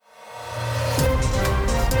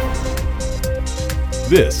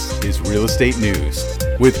This is Real Estate News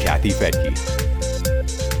with Kathy Fettke.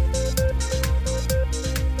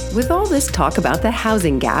 With all this talk about the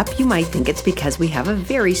housing gap, you might think it's because we have a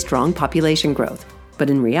very strong population growth. But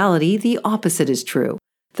in reality, the opposite is true.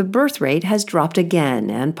 The birth rate has dropped again,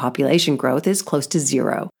 and population growth is close to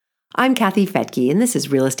zero. I'm Kathy Fettke, and this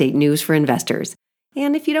is Real Estate News for Investors.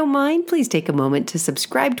 And if you don't mind, please take a moment to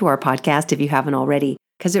subscribe to our podcast if you haven't already,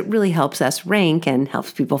 because it really helps us rank and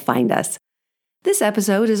helps people find us. This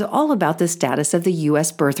episode is all about the status of the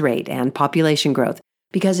U.S. birth rate and population growth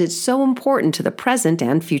because it's so important to the present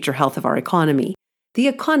and future health of our economy. The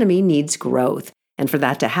economy needs growth, and for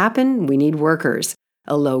that to happen, we need workers.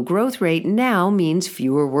 A low growth rate now means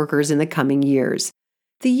fewer workers in the coming years.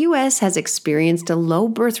 The U.S. has experienced a low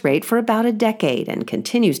birth rate for about a decade and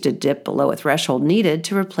continues to dip below a threshold needed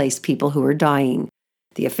to replace people who are dying.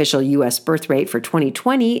 The official U.S. birth rate for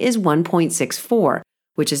 2020 is 1.64,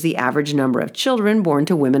 which is the average number of children born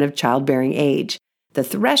to women of childbearing age. The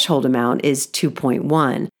threshold amount is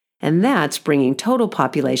 2.1, and that's bringing total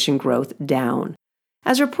population growth down.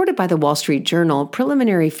 As reported by the Wall Street Journal,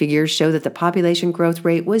 preliminary figures show that the population growth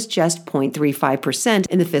rate was just 0.35%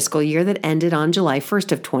 in the fiscal year that ended on July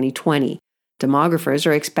 1st of 2020. Demographers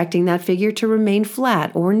are expecting that figure to remain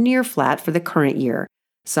flat or near flat for the current year.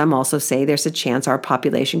 Some also say there's a chance our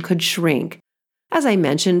population could shrink. As I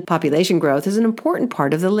mentioned, population growth is an important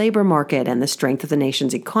part of the labor market and the strength of the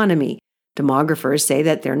nation's economy. Demographers say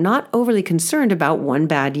that they're not overly concerned about one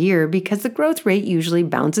bad year because the growth rate usually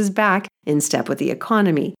bounces back in step with the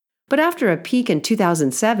economy. But after a peak in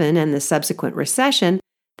 2007 and the subsequent recession,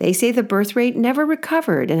 they say the birth rate never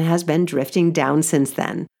recovered and has been drifting down since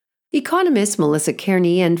then. Economists Melissa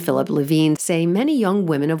Kearney and Philip Levine say many young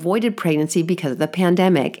women avoided pregnancy because of the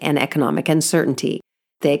pandemic and economic uncertainty.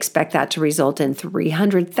 They expect that to result in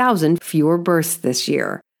 300,000 fewer births this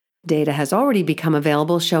year. Data has already become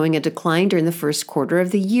available showing a decline during the first quarter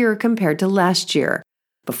of the year compared to last year.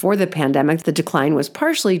 Before the pandemic, the decline was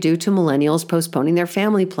partially due to millennials postponing their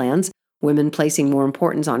family plans, women placing more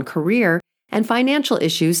importance on career, and financial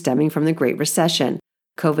issues stemming from the Great Recession.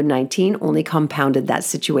 COVID-19 only compounded that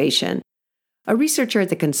situation. A researcher at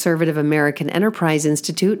the Conservative American Enterprise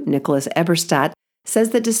Institute, Nicholas Eberstadt,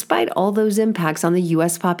 says that despite all those impacts on the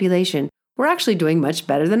U.S. population, we're actually doing much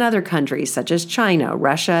better than other countries such as China,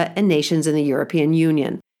 Russia, and nations in the European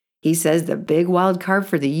Union. He says the big wild card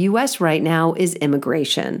for the U.S. right now is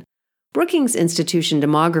immigration. Brookings Institution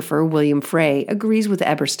demographer William Frey agrees with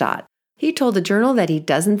Eberstadt. He told the Journal that he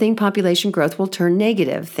doesn't think population growth will turn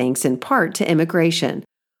negative, thanks in part to immigration.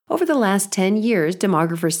 Over the last 10 years,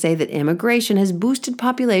 demographers say that immigration has boosted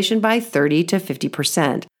population by 30 to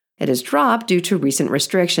 50%. It has dropped due to recent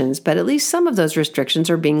restrictions, but at least some of those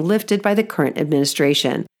restrictions are being lifted by the current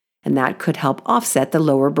administration, and that could help offset the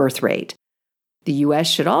lower birth rate. The U.S.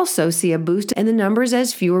 should also see a boost in the numbers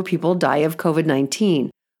as fewer people die of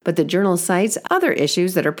COVID-19, but the Journal cites other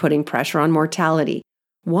issues that are putting pressure on mortality.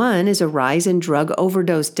 One is a rise in drug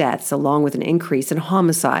overdose deaths, along with an increase in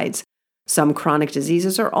homicides. Some chronic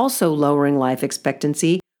diseases are also lowering life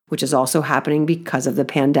expectancy, which is also happening because of the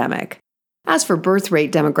pandemic. As for birth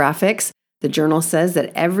rate demographics, the Journal says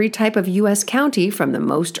that every type of U.S. county, from the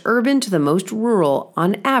most urban to the most rural,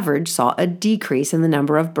 on average saw a decrease in the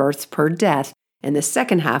number of births per death in the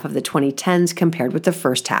second half of the 2010s compared with the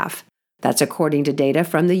first half. That's according to data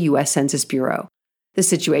from the U.S. Census Bureau. The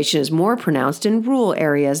situation is more pronounced in rural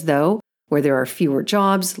areas, though, where there are fewer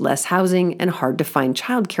jobs, less housing, and hard-to-find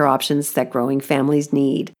childcare options that growing families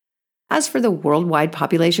need. As for the worldwide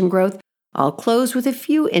population growth, I'll close with a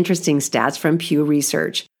few interesting stats from Pew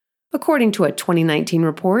Research. According to a 2019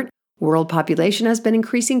 report, world population has been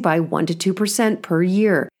increasing by 1 to 2% per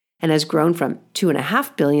year and has grown from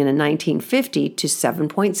 2.5 billion in 1950 to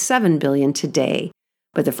 7.7 billion today.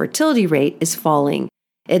 But the fertility rate is falling.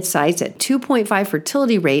 It cites a 2.5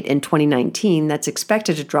 fertility rate in 2019 that's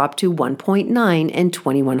expected to drop to 1.9 in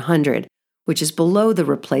 2100, which is below the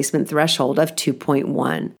replacement threshold of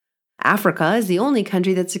 2.1. Africa is the only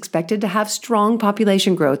country that's expected to have strong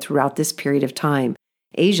population growth throughout this period of time.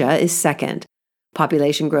 Asia is second.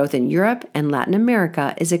 Population growth in Europe and Latin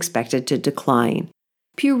America is expected to decline.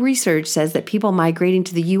 Pew Research says that people migrating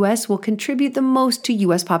to the U.S. will contribute the most to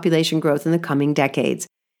U.S. population growth in the coming decades.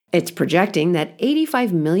 It's projecting that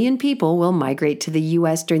 85 million people will migrate to the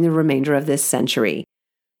U.S. during the remainder of this century.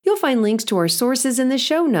 You'll find links to our sources in the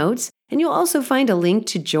show notes, and you'll also find a link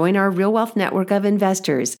to join our Real Wealth network of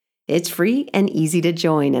investors. It's free and easy to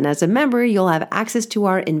join, and as a member, you'll have access to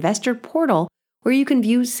our investor portal where you can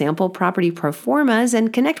view sample property pro formas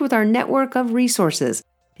and connect with our network of resources,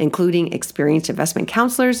 including experienced investment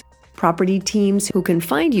counselors, property teams who can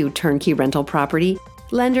find you turnkey rental property,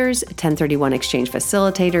 lenders, 1031 exchange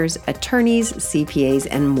facilitators, attorneys, CPAs,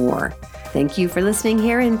 and more. Thank you for listening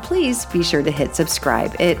here, and please be sure to hit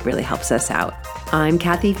subscribe. It really helps us out. I'm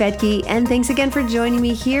Kathy Fettke, and thanks again for joining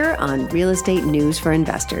me here on Real Estate News for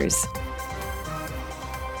Investors.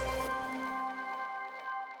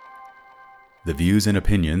 The views and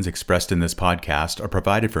opinions expressed in this podcast are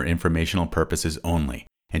provided for informational purposes only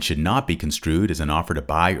and should not be construed as an offer to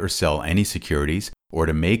buy or sell any securities or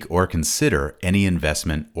to make or consider any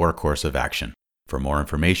investment or course of action. For more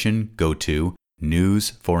information, go to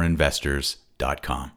newsforinvestors.com.